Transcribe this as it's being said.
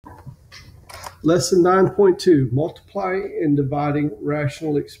Lesson 9.2, multiplying and dividing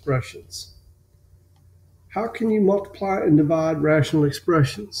rational expressions. How can you multiply and divide rational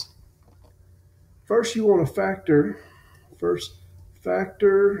expressions? First, you want to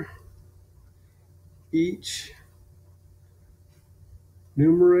factor each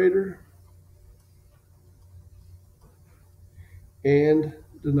numerator and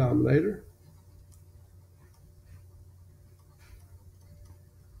denominator.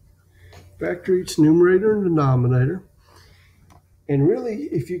 Factor each numerator and denominator. And really,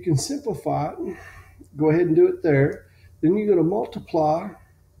 if you can simplify it, go ahead and do it there. Then you're going to multiply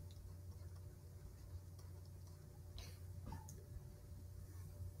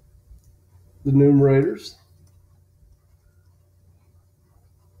the numerators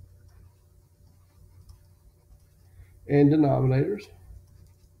and denominators.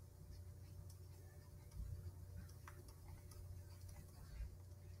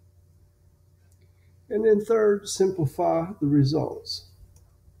 And then third, simplify the results.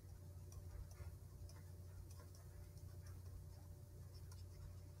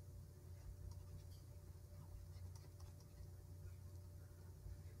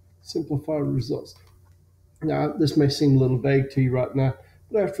 Simplify the results. Now, this may seem a little vague to you right now,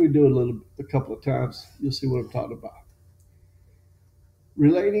 but after we do it a couple of times, you'll see what I'm talking about.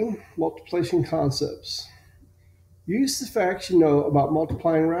 Relating multiplication concepts. Use the facts you know about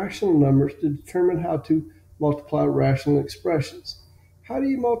multiplying rational numbers to determine how to multiply rational expressions. How do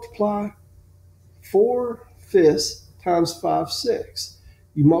you multiply 4/5 times 5/6?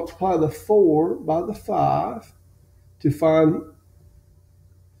 You multiply the 4 by the 5 to find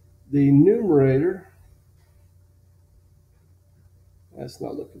the numerator. That's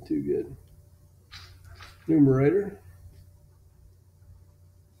not looking too good. Numerator.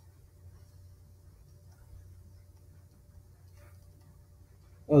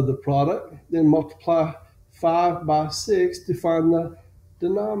 Of the product, then multiply 5 by 6 to find the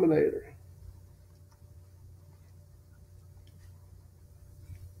denominator.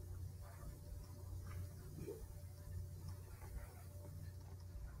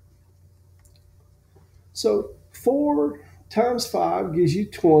 So 4 times 5 gives you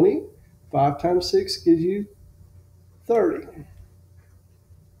 20. 5 times 6 gives you 30.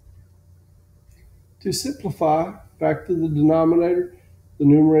 To simplify, factor the denominator, the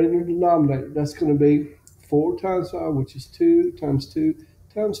numerator and denominator. That's going to be 4 times 5, which is 2 times 2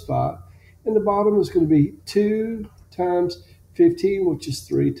 times 5. And the bottom is going to be 2 times 15, which is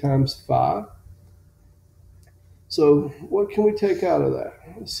 3 times 5. So what can we take out of that?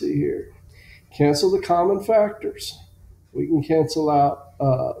 Let's see here. Cancel the common factors. We can cancel out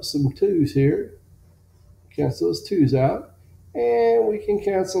some 2's here. Cancel those 2's out. And we can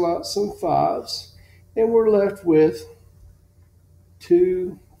cancel out some 5's. And we're left with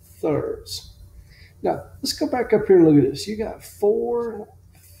 2/3. Now, let's go back up here and look at this. You got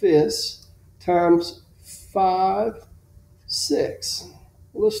 4/5 times 5/6.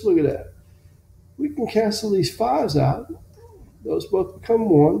 Well, let's look at that. We can cancel these 5's out. Those both become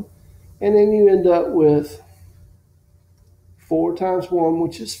 1. And then you end up with 4 times 1,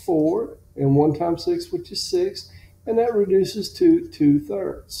 which is 4, and 1 times 6, which is 6. And that reduces to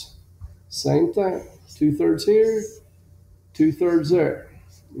 2/3. Same thing. 2/3 here, 2/3 there.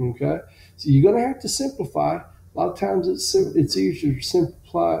 Okay? So you're going to have to simplify. A lot of times it's easier to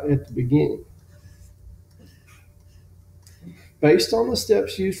simplify at the beginning. Based on the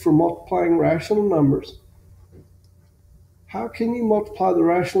steps used for multiplying rational numbers, how can you multiply the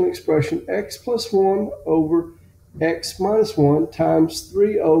rational expression x plus 1 over x minus 1 times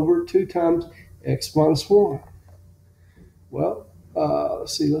 3 over 2 times x minus 1? Well,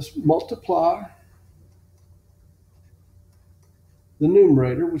 let's multiply the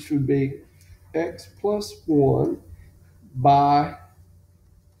numerator, which would be x plus 1 by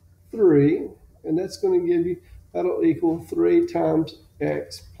 3, and that's going to give you, that'll equal 3 times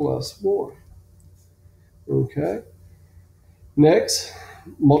x plus 1. Okay? Next,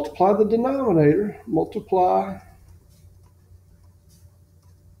 multiply the denominator. Multiply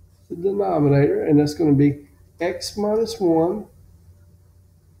the denominator, and that's going to be x minus 1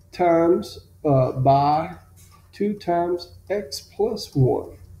 times by 2 times x plus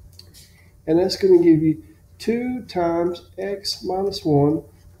 1. And that's going to give you 2 times x minus 1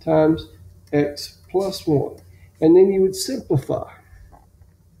 times x plus 1. And then you would simplify.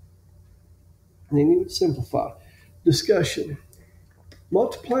 Discussion.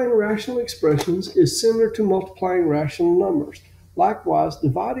 Multiplying rational expressions is similar to multiplying rational numbers. Likewise,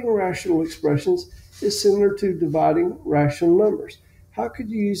 dividing rational expressions is similar to dividing rational numbers. How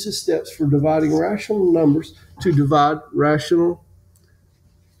could you use the steps for dividing rational numbers to divide rational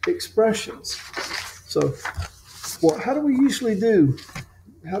expressions. So how do we usually do?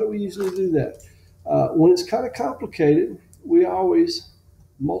 How do we usually do that? When it's kind of complicated, we always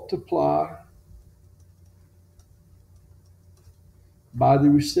multiply by the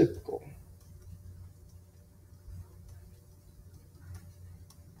reciprocal.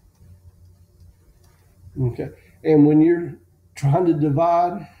 Okay, and when you're trying to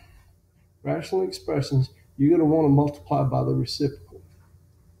divide rational expressions, you're going to want to multiply by the reciprocal.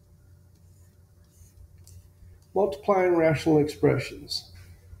 Multiplying rational expressions.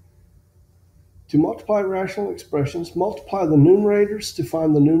 To multiply rational expressions, multiply the numerators to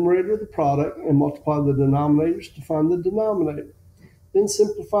find the numerator of the product and multiply the denominators to find the denominator. Then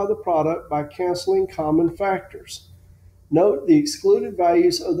simplify the product by canceling common factors. Note the excluded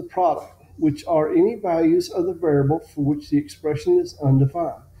values of the product, which are any values of the variable for which the expression is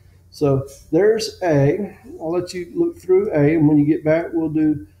undefined. So there's A. I'll let you look through A, and when you get back, we'll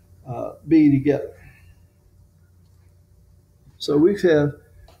do B together. So we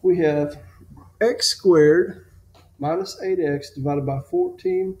have x squared minus 8x divided by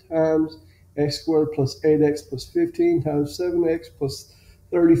 14 times x squared plus 8x plus 15 times 7x plus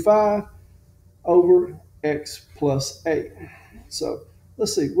 35 over x plus 8. So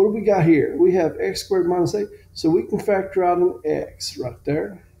let's see, what do we got here? We have x squared minus 8, so we can factor out an x right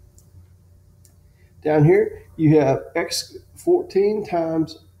there. Down here, you have x 14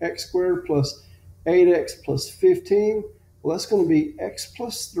 times x squared plus 8x plus 15. Well, that's going to be x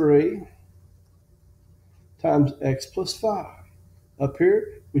plus 3 times x plus 5. Up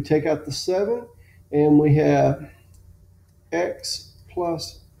here, we take out the 7, and we have x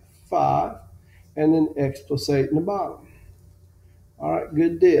plus 5, and then x plus 8 in the bottom. All right,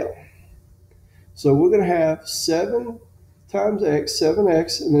 good deal. So we're going to have 7 times x,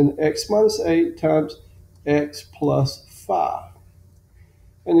 7x, and then x minus 8 times x plus 5.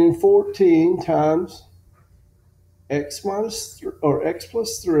 And then 14 times x minus 3, or x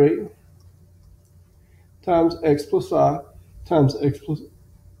plus 3 times x plus 5 times x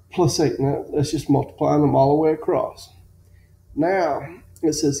plus 8. Now, that's just multiplying them all the way across. Now,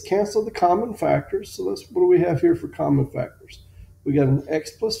 it says cancel the common factors. So what do we have here for common factors? We got an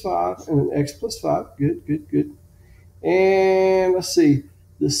x plus 5 and an x plus 5. Good, good, good. And let's see,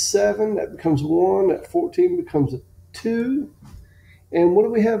 the 7, that becomes 1. That 14 becomes a 2. And what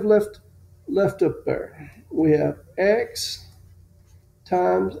do we have left up there? We have x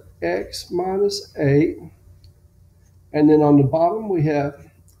times x minus 8. And then on the bottom, we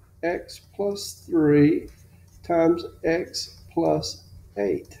have x plus 3 times x plus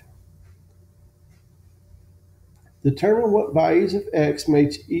 8. Determine what values of x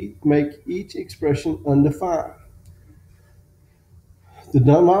make each expression undefined. The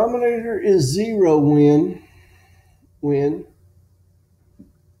denominator is 0 when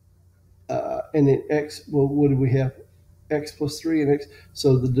and then x, well, what do we have? X plus 3 and x.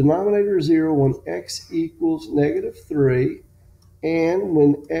 So the denominator is 0 when x equals negative 3 and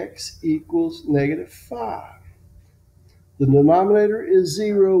when x equals negative 5. The denominator is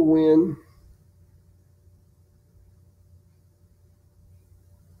 0 when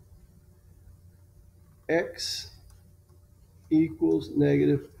x equals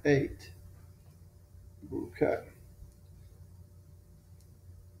negative 8. Okay.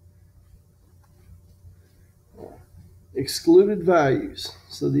 Excluded values.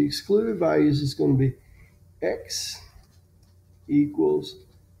 So the excluded values is going to be x equals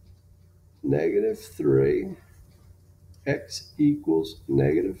negative 3, x equals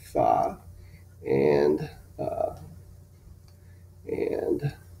negative 5, and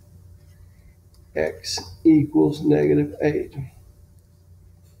x equals negative 8.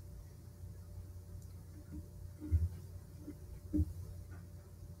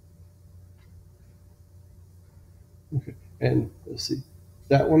 Okay, and let's see,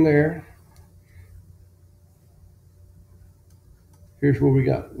 that one there. Here's what we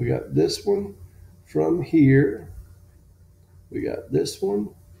got. We got this one from here. We got this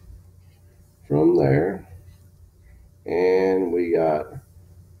one from there. And we got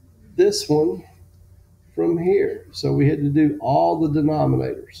this one from here. So we had to do all the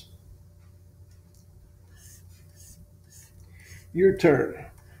denominators. Your turn.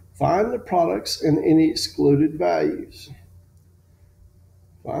 Find the products and any excluded values.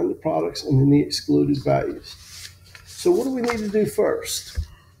 Find the products and any excluded values. So what do we need to do first?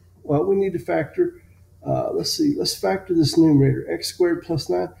 Well, we need to factor, let's see, let's factor this numerator, x squared plus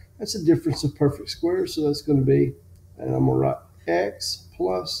 9. That's a difference of perfect squares, so that's going to be, and I'm going to write x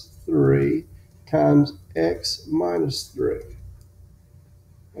plus 3 times x minus 3.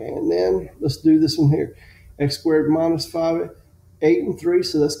 And then let's do this one here. X squared minus 5. 8 and 3,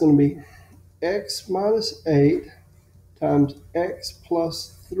 so that's going to be x minus 8 times x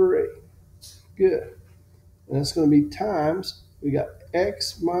plus 3. Good. And that's going to be times, we got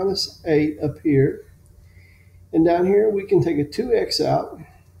x minus 8 up here. And down here we can take a 2x out,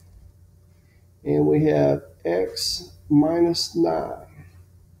 and we have x minus 9.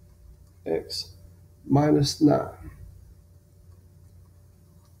 X minus 9.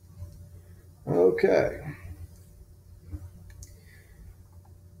 Okay.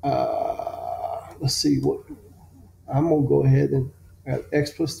 Let's see what I'm going to go ahead and have x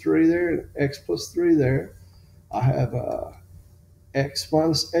plus 3 there and x plus 3 there. I have x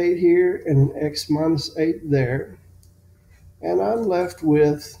minus 8 here and an x minus 8 there. And I'm left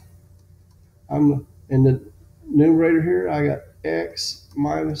with, in the numerator here, I got x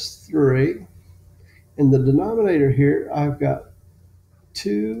minus 3. In the denominator here, I've got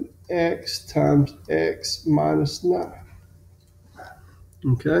 2x times x minus 9.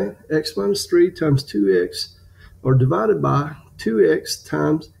 Okay, x minus 3 times 2x, or divided by 2x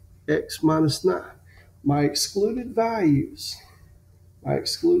times x minus 9. My excluded values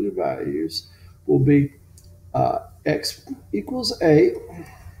will be x equals 8,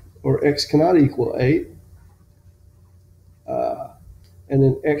 or x cannot equal 8, and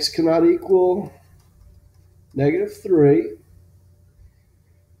then x cannot equal -3,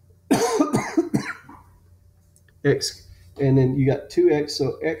 x, and then you got 2x,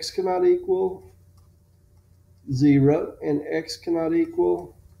 so x cannot equal 0, and x cannot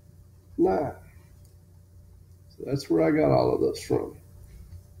equal 9. So that's where I got all of those from.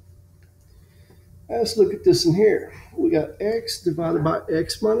 Let's look at this in here. We got x divided by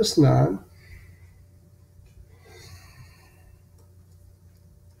x minus 9,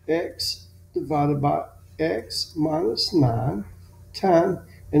 x divided by x minus 9 times,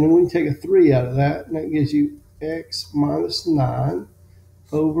 and then we can take a 3 out of that, and that gives you x minus 9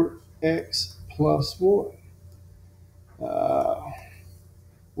 over x plus 1.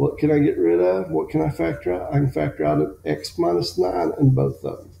 What can I get rid of? What can I factor out? I can factor out an x minus 9 in both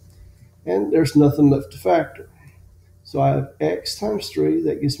of them. And there's nothing left to factor. So I have x times 3,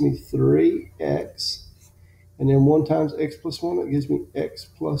 that gives me 3x. And then 1 times x plus 1, that gives me x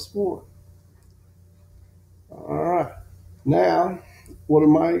plus 1. All right. Now, what are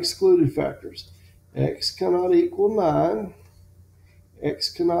my excluded factors? X cannot equal 9.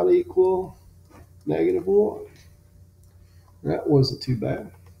 X cannot equal -1. That wasn't too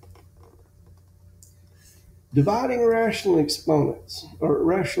bad. Dividing rational exponents, or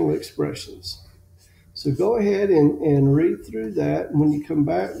rational expressions. So go ahead and read through that. And when you come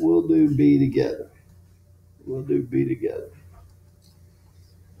back, we'll do B together. We'll do B together.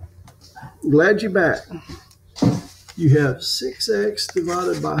 Glad you're back. You have 6x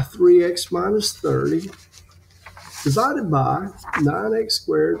divided by 3x minus 30 divided by 9x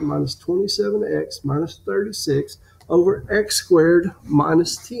squared minus 27x minus 36 over x squared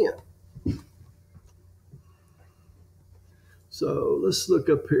minus 10. So let's look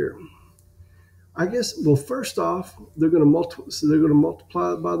up here. I guess, well, first off, they're going to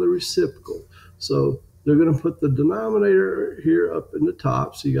multiply it by the reciprocal. So they're going to put the denominator here up in the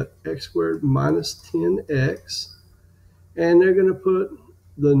top. So you got x squared minus 10x. And they're going to put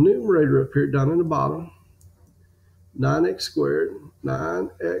the numerator up here down in the bottom. 9x squared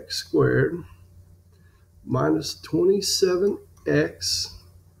minus 27x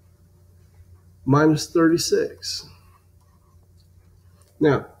minus 36.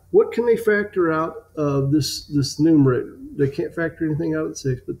 Now, what can they factor out of this numerator? They can't factor anything out of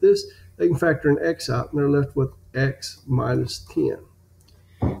 6, but this, they can factor an x out, and they're left with x minus 10.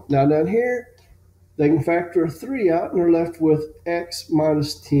 Now, down here, they can factor a 3 out, and they're left with x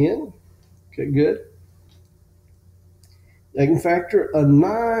minus 10. Okay, good. They can factor a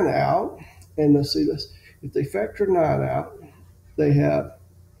 9 out, and let's see this. If they factor 9 out, they have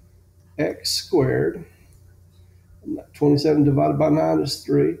x squared. 27 divided by 9 is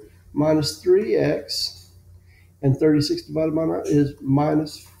 3, minus 3x, and 36 divided by 9 is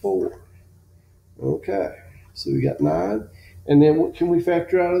minus 4. Okay, so we got 9, and then what can we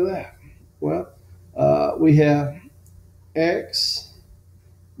factor out of that? Well, we have x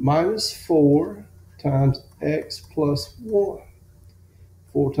minus 4 times x plus 1.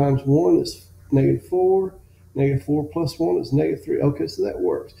 4 times 1 is -4. -4 plus 1 is -3. Okay, so that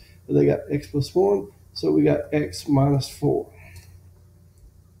works. So they got x plus 1. So we got x minus 4.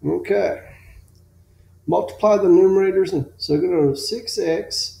 Okay. Multiply the numerators. So we're going to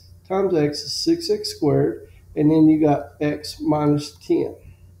 6x times x is 6x squared. And then you got x minus 10.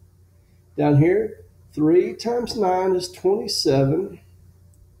 Down here, 3 times 9 is 27.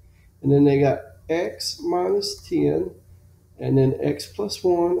 And then they got x minus 10. and then x plus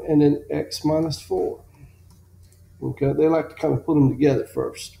 1, and then x minus 4. Okay, they like to kind of put them together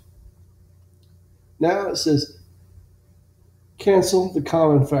first. Now it says cancel the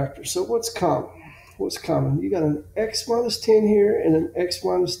common factor. So what's common? What's common? You got an x minus 10 here and an x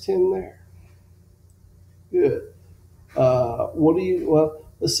minus 10 there. Good. Well,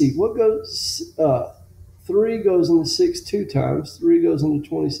 let's see. What goes, 3 goes into 6 2 times. 3 goes into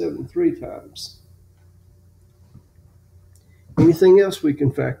 27 3 times. Anything else we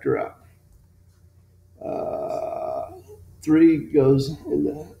can factor out? 3 goes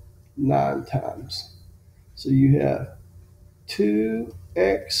into 9 times. So you have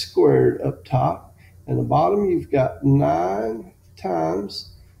 2x squared up top, and the bottom you've got 9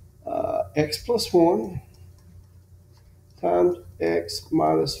 times x plus 1 times x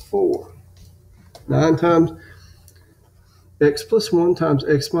minus 4. 9 times x plus 1 times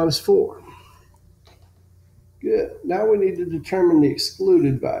x minus 4. Good. Now we need to determine the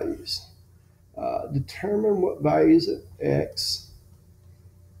excluded values. Determine what values of x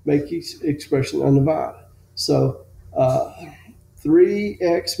make each expression undivided. So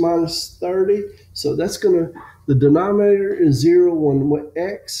 3x minus 30. So that's going to, the denominator is 0 when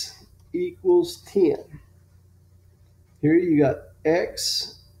x equals 10. Here you got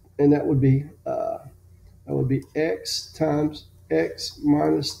x, and that would be x times x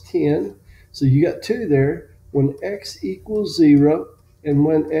minus 10. So you got 2 there when x equals 0 and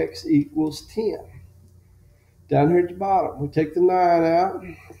when x equals 10. Down here at the bottom, we take the 9 out.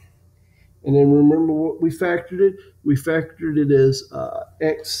 And then remember what we factored it? We factored it as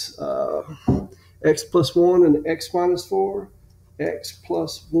x plus 1 and x minus 4, x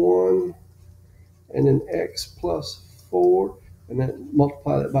plus 1, and then x plus 4, and then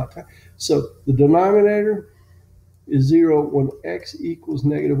multiply that by 10. So the denominator is 0 when x equals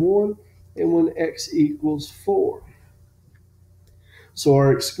 -1 and when x equals 4. So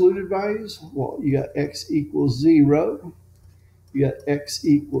our excluded values, well, you got x equals 0, you got x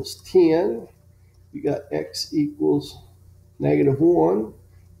equals 10, you got x equals -1,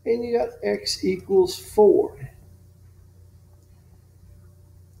 and you got x equals 4.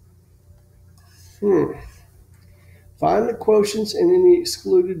 Find the quotients and any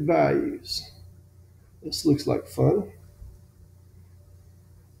excluded values. This looks like fun.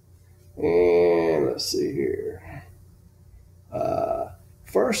 And let's see here.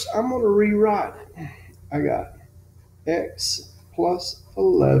 First, I'm going to rewrite it. I got x plus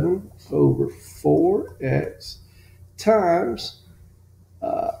 11 over 4x times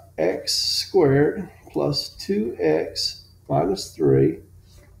x squared plus 2x minus 3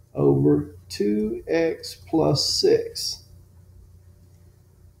 over 2x plus 6.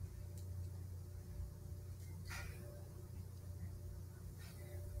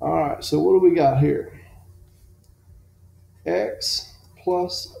 All right, so what do we got here? X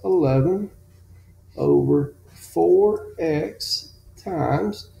plus 11 over 4x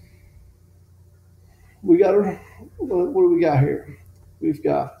times, what do we got here? We've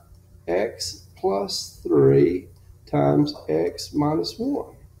got x plus 3 times x minus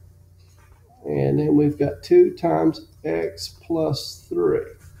 1. And then we've got 2 times x plus 3.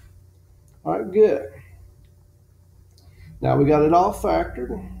 All right, good. Now we got it all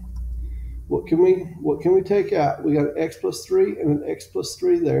factored. What can we take out? We got an x plus 3 and an x plus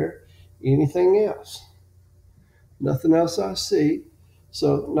 3 there. Anything else? Nothing else I see.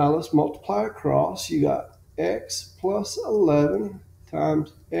 So now let's multiply across. You got x plus 11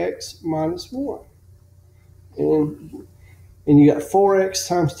 times x minus 1. And you got 4x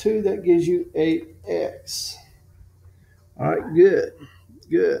times 2. That gives you 8x. All right, good,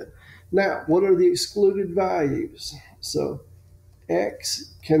 good. Now, what are the excluded values? So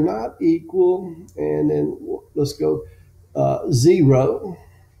x cannot equal, and then let's go 0.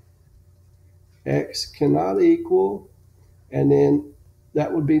 X cannot equal, and then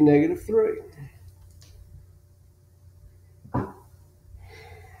that would be -3.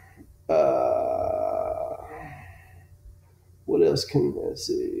 What else can, let's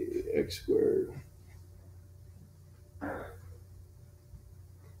see, x squared.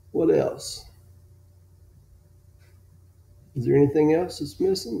 What else? Is there anything else that's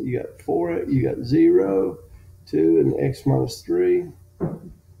missing? You got 4, you got 0, 2, and x minus 3.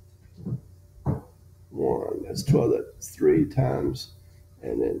 1, that's 12, that's 3 times,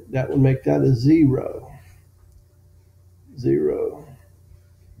 and then that would make that a 0. 0.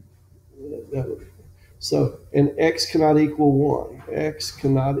 So, and x cannot equal 1. X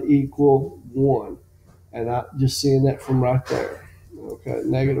cannot equal 1. And I'm just seeing that from right there. Okay,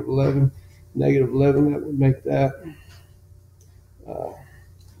 -11. -11, that would make that.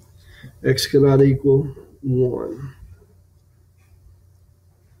 X cannot equal 1.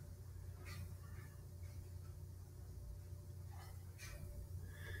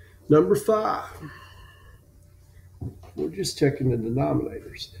 Number 5. We're just checking the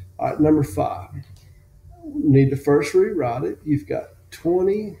denominators. All right, number 5. Need to first rewrite it. You've got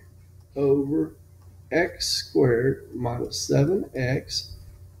 20 over x squared minus 7x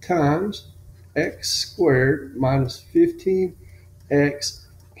times x squared minus 15x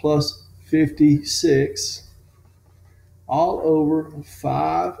plus 56 all over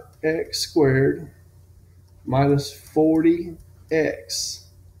 5x squared minus 40x.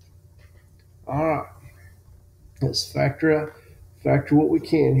 All right, let's factor what we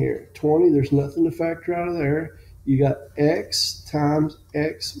can here. 20, there's nothing to factor out of there. You got x times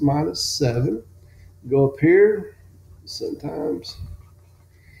x minus 7. Go up here sometimes,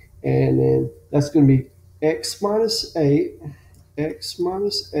 and then that's going to be x minus 8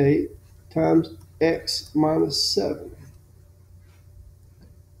 times x minus 7.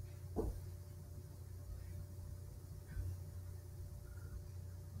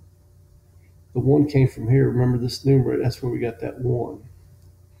 The 1 came from here. Remember this numerator, that's where we got that 1.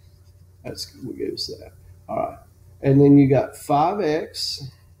 That's what gave us that. All right, and then you got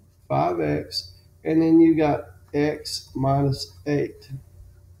 5x, and then you got x minus 8.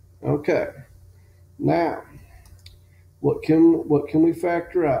 Okay, now what can we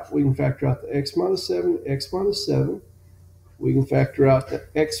factor out? We can factor out the x minus 7, x minus 7. We can factor out the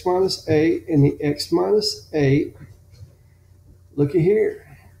x minus 8 and the x minus 8. Look at here.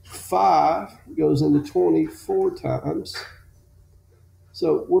 5 goes into 20 4 times.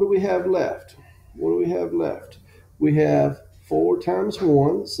 So what do we have left? We have 4 times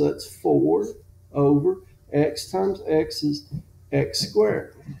 1, so that's 4 over x times x is x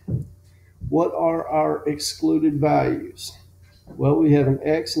squared. What are our excluded values? Well, we have an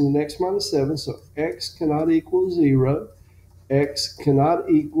x and an x minus 7, so x cannot equal 0. X cannot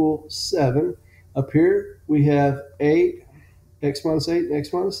equal 7. Up here, we have 8, x minus 8, and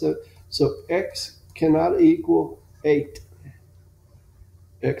x minus 7. So x cannot equal 8.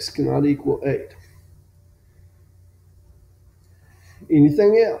 X cannot equal 8.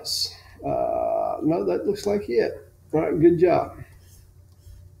 Anything else? No, that looks like it. All right, good job.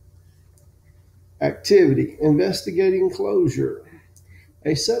 Activity, investigating closure.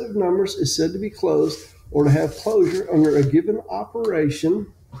 A set of numbers is said to be closed or to have closure under a given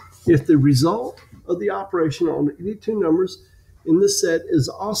operation if the result of the operation on any two numbers in the set is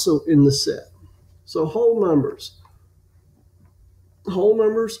also in the set. So whole numbers. Whole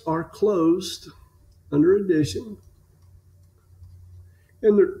numbers are closed under addition,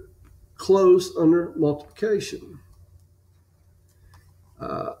 and they're closed under multiplication.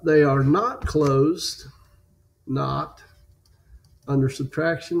 They are not closed, not under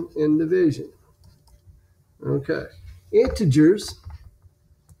subtraction and division. Okay. Integers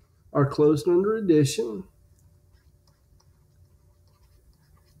are closed under addition.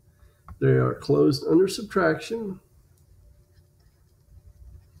 They are closed under subtraction.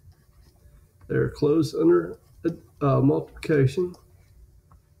 They are closed under multiplication.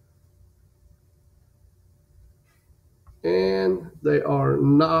 And they are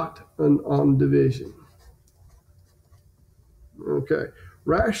not on division. Okay.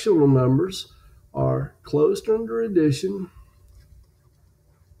 Rational numbers are closed under addition.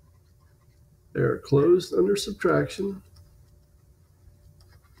 They are closed under subtraction.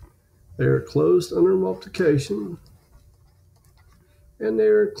 They are closed under multiplication. And they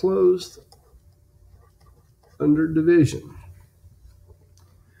are closed under division.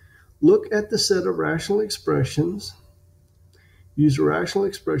 Look at the set of rational expressions. Use rational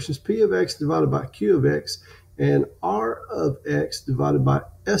expressions P of x divided by Q of x and R of x divided by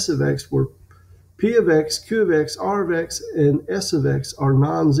S of x, where P of x, Q of x, R of x, and S of x are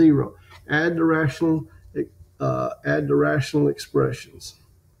non-zero. Add the rational expressions.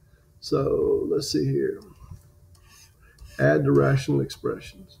 So let's see here. Add the rational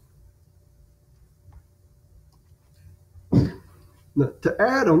expressions. Now, to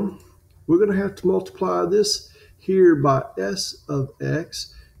add them, we're going to have to multiply this here by S of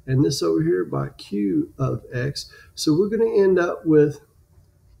x and this over here by Q of x. So we're going to end up with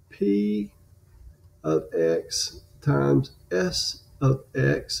P of x times S of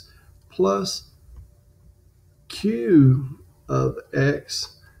x plus Q of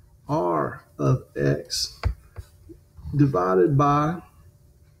x, R of x, divided by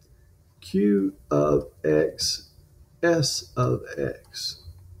Q of x, S of x.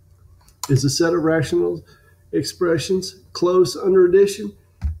 Is the set of rational expressions closed under addition?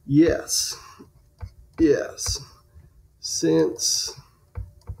 Yes. Yes. Since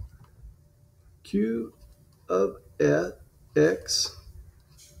Q of x,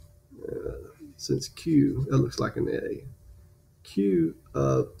 since Q, that looks like an A, Q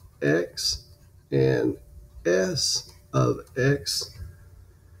of x and s of x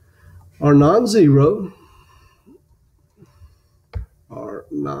are non-zero,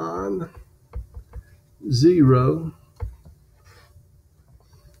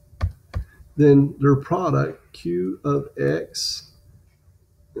 then their product q of x,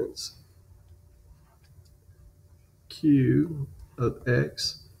 it's q of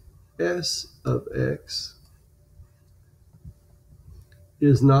x, s of x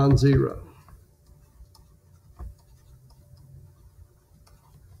is non-zero.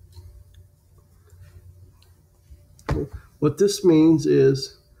 What this means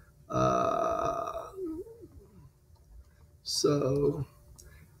is,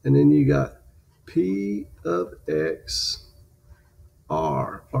 and then you got p of x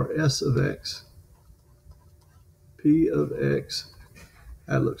r, or s of x, p of x,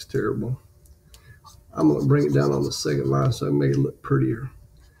 that looks terrible. I'm going to bring it down on the second line so I can make it look prettier.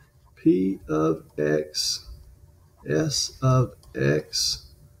 P of x, s of x,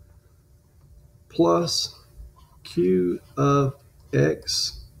 plus q of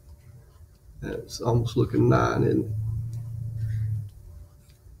x. That's almost looking 9, isn't it?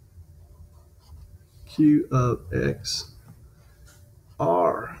 Q of x,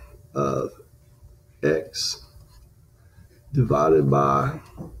 r of x, divided by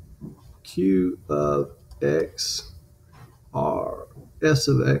q of x, r, s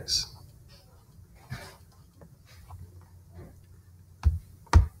of x,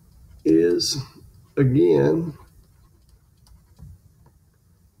 is again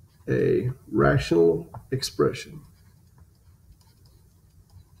a rational expression.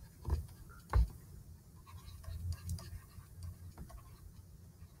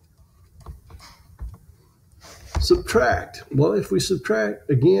 Subtract. Well, if we subtract,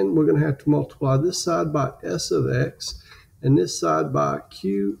 again, we're going to have to multiply this side by s of x and this side by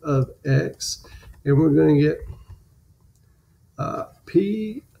q of x, and we're going to get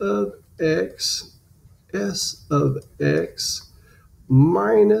p of x, s of x,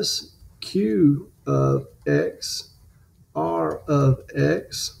 minus q of x, r of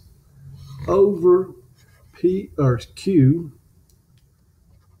x, over p, or q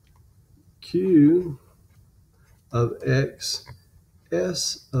of x,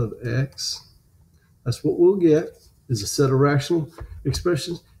 s of x. That's what we'll get, is a set of rational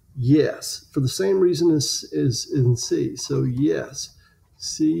expressions. Yes, for the same reason as in C. So yes,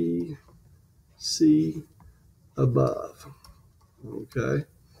 C above. Okay,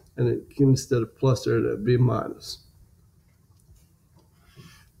 and it can, instead of plus there, that'd be minus.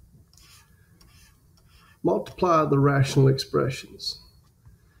 Multiply the rational expressions.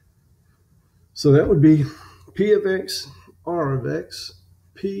 So that would be p of x, r of x,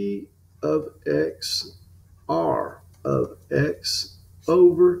 p of x, r of x,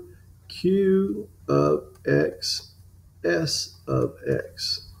 over q of x, s of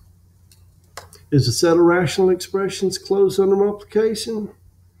x. Is a set of rational expressions closed under multiplication?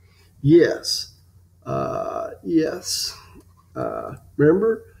 Yes. Yes.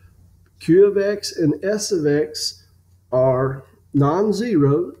 Remember, q of x and s of x are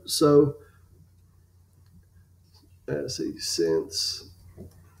non-zero, so let's see, since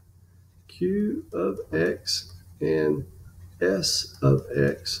q of x and s of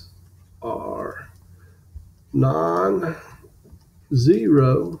x are non-zero,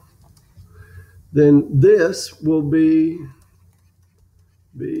 then this will be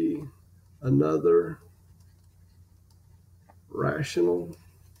another rational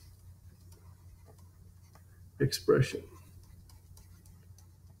expression.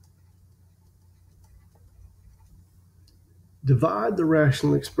 Divide the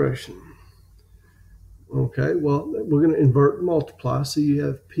rational expression. Okay, well, we're going to invert and multiply. So you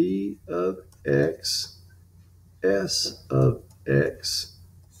have p of x, s of x,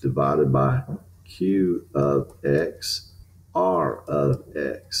 divided by q of x, r of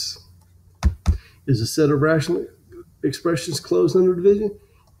x. Is a set of rational expressions closed under division?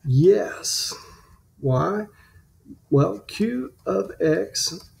 Yes. Why? Well, q of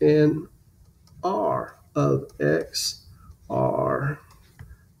x and r of x are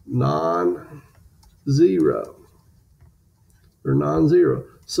non-zero. They're non-zero.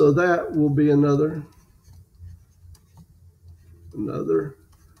 So that will be another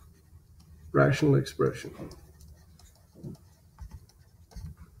rational expression.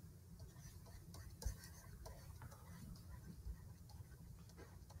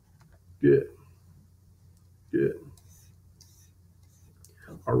 Good. Good.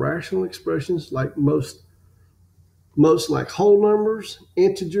 Are rational expressions like most like whole numbers,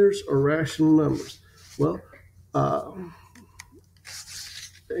 integers, or rational numbers? Well,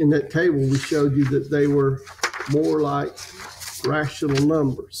 in that table, we showed you that they were more like rational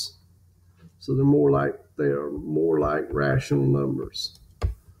numbers. So they are more like rational numbers.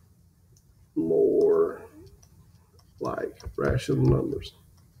 More like rational numbers.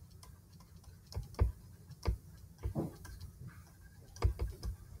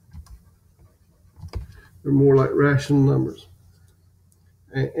 They're more like rational numbers.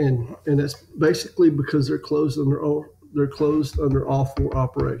 And that's basically because they're closed under all four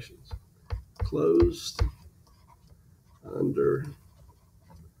operations. Closed under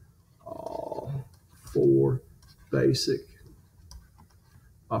all four basic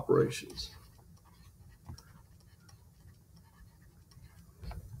operations.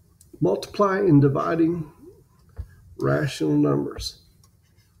 Multiplying and dividing rational numbers.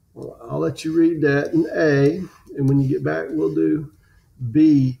 Well, I'll let you read that in A, and when you get back, we'll do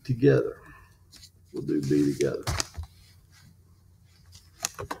B together. We'll do B together.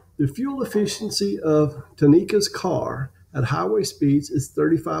 The fuel efficiency of Tanika's car at highway speeds is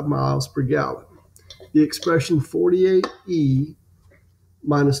 35 miles per gallon. The expression 48E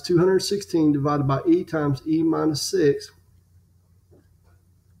minus 216 divided by E times E minus 6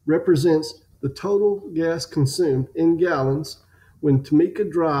 represents the total gas consumed in gallons when Tamika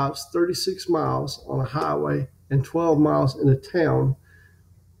drives 36 miles on a highway and 12 miles in a town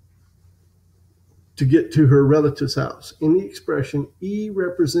to get to her relative's house. In the expression, E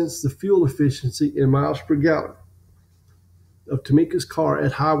represents the fuel efficiency in miles per gallon of Tamika's car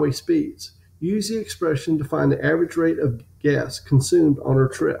at highway speeds. Use the expression to find the average rate of gas consumed on her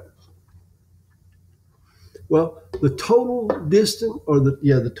trip. Well, the total distance,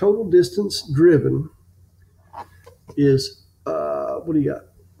 the total distance driven is, what do you got?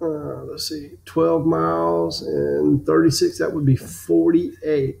 Let's see, 12 miles and 36, that would be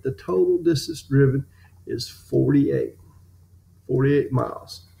 48. The total distance driven is 48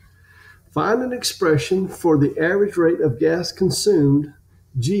 miles. Find an expression for the average rate of gas consumed,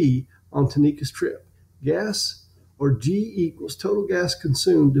 G, on Tanika's trip. Gas, or G, equals total gas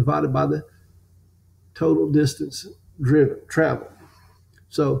consumed divided by the total distance traveled.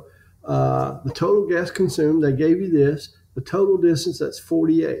 So the total gas consumed, they gave you this. The total distance, that's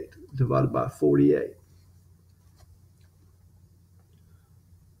 48 divided by 48.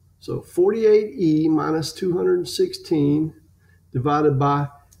 So 48E minus 216 divided by,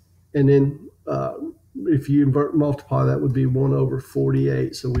 and then if you multiply, that would be 1 over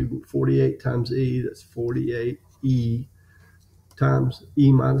 48. So 48 times E, that's 48E times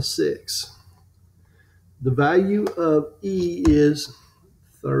E minus 6. The value of E is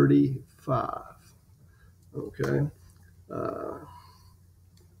 35. Okay.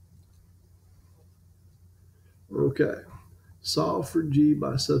 Okay. Solve for G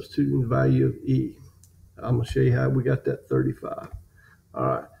by substituting the value of E. I'm going to show you how we got that 35. All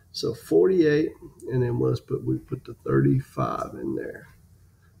right. So 48, and then we put the 35 in there.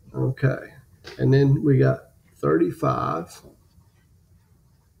 Okay. And then we got 35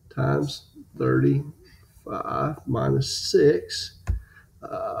 times 35 minus 6.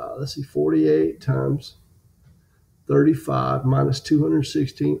 Let's see, 48 times 35 minus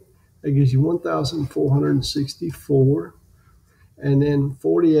 216. That gives you 1,464. And then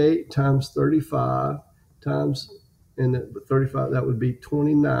 48 times 35 times, and 35, that would be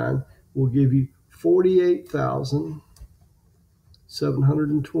 29, will give you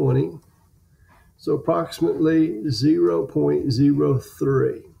 48,720. So approximately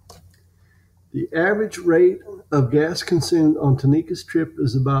 0.03. The average rate of gas consumed on Tanika's trip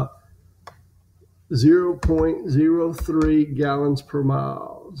is about 0.03 gallons per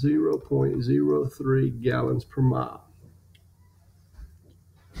mile. 0.03 gallons per mile.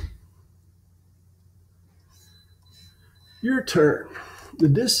 Your turn. The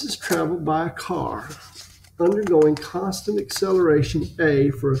distance traveled by a car undergoing constant acceleration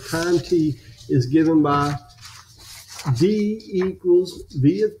A for a time t is given by D equals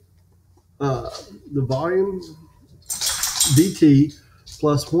V, the volume dt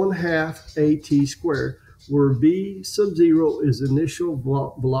plus 1/2 at squared, where v sub 0 is the initial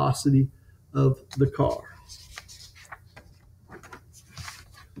velocity of the car.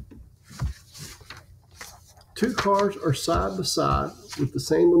 Two cars are side by side with the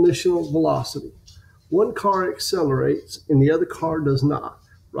same initial velocity. One car accelerates and the other car does not.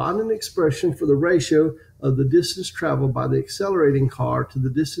 Write an expression for the ratio of the distance traveled by the accelerating car to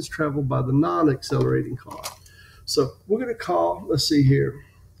the distance traveled by the non-accelerating car. So we're going to call, let's see here,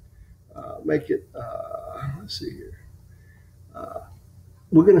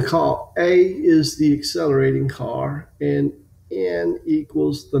 we're going to call A is the accelerating car and N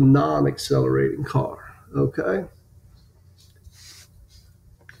equals the non-accelerating car. Okay.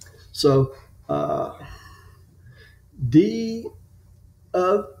 So d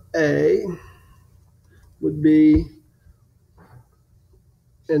of a would be,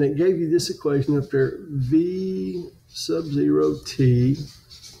 and it gave you this equation up there, v sub 0 t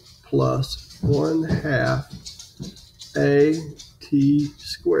plus 1/2 a t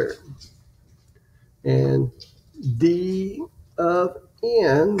squared. And d of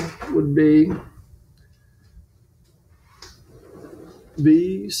n would be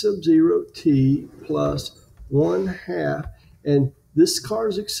v sub 0 t plus 1/2. And this car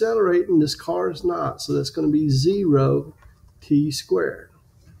is accelerating, this car is not. So that's going to be 0 t squared.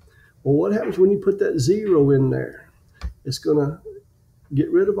 Well, what happens when you put that 0 in there? It's going to get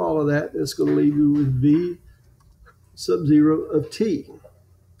rid of all of that. It's going to leave you with v sub 0 of t.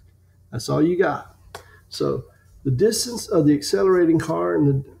 That's all you got. So the distance of the accelerating car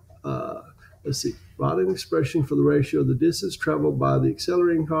and the, let's see, write an expression for the ratio of the distance traveled by the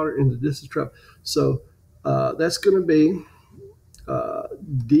accelerating car and the distance traveled. So that's going to be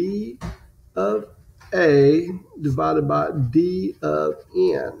d of a divided by d of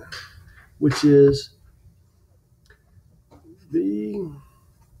n, which is v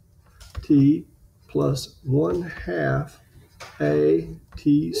t plus 1/2 a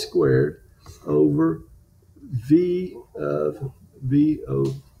t squared over v of v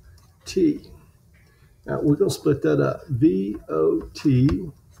o t. Now we're going to split that up. V o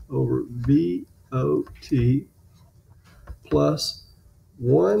t over v o t plus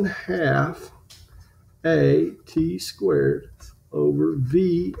 1/2 a t squared over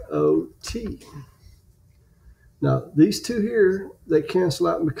v o t. Now these two here, they cancel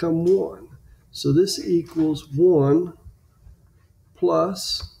out and become 1. So this equals 1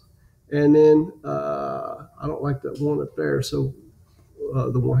 plus, and then I don't like that 1 up there, so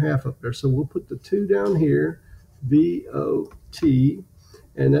the 1/2 up there. So we'll put the 2 down here, v o t,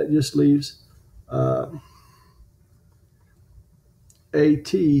 and that just leaves at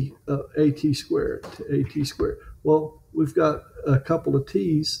squared. Well, we've got a couple of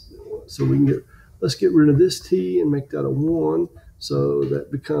t's, so we can let's get rid of this t and make that a 1. So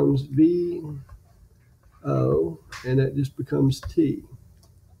that becomes v o, and that just becomes t.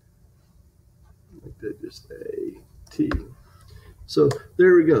 Make that just a t. So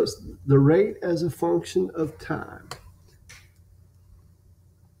there it goes. The rate as a function of time.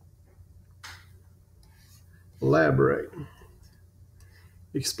 Elaborate.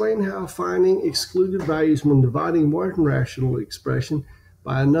 Explain how finding excluded values when dividing one rational expression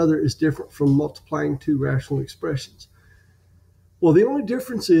by another is different from multiplying two rational expressions. Well, the only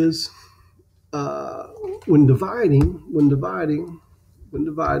difference is when dividing,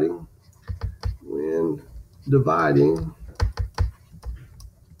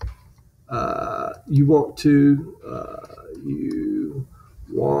 you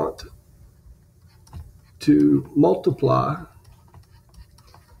want to multiply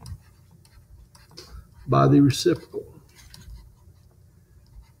by the reciprocal.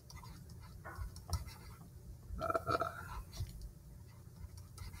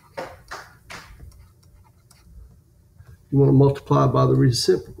 You want to multiply by the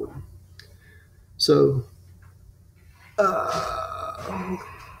reciprocal. So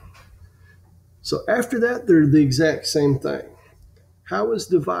after that, they're the exact same thing. How is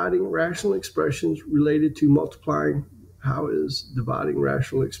dividing rational expressions related to multiplying? How is dividing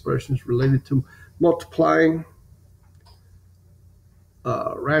rational expressions related to multiplying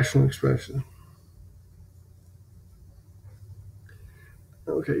rational expressions?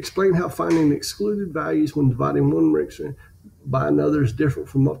 Okay, explain how finding excluded values when dividing one expression by another is different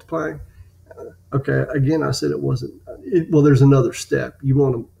from multiplying. Okay, again, I said it wasn't. Well, there's another step. You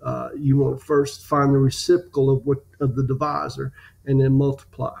want to first find the reciprocal of the divisor and then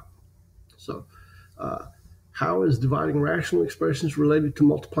multiply. So, how is dividing rational expressions related to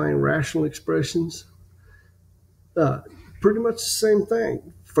multiplying rational expressions? Pretty much the same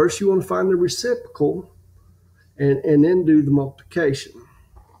thing. First, you want to find the reciprocal, and then do the multiplication.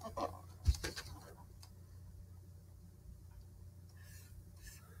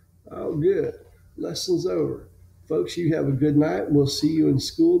 Oh, good. Lesson's over. Folks, you have a good night. We'll see you in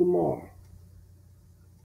school tomorrow.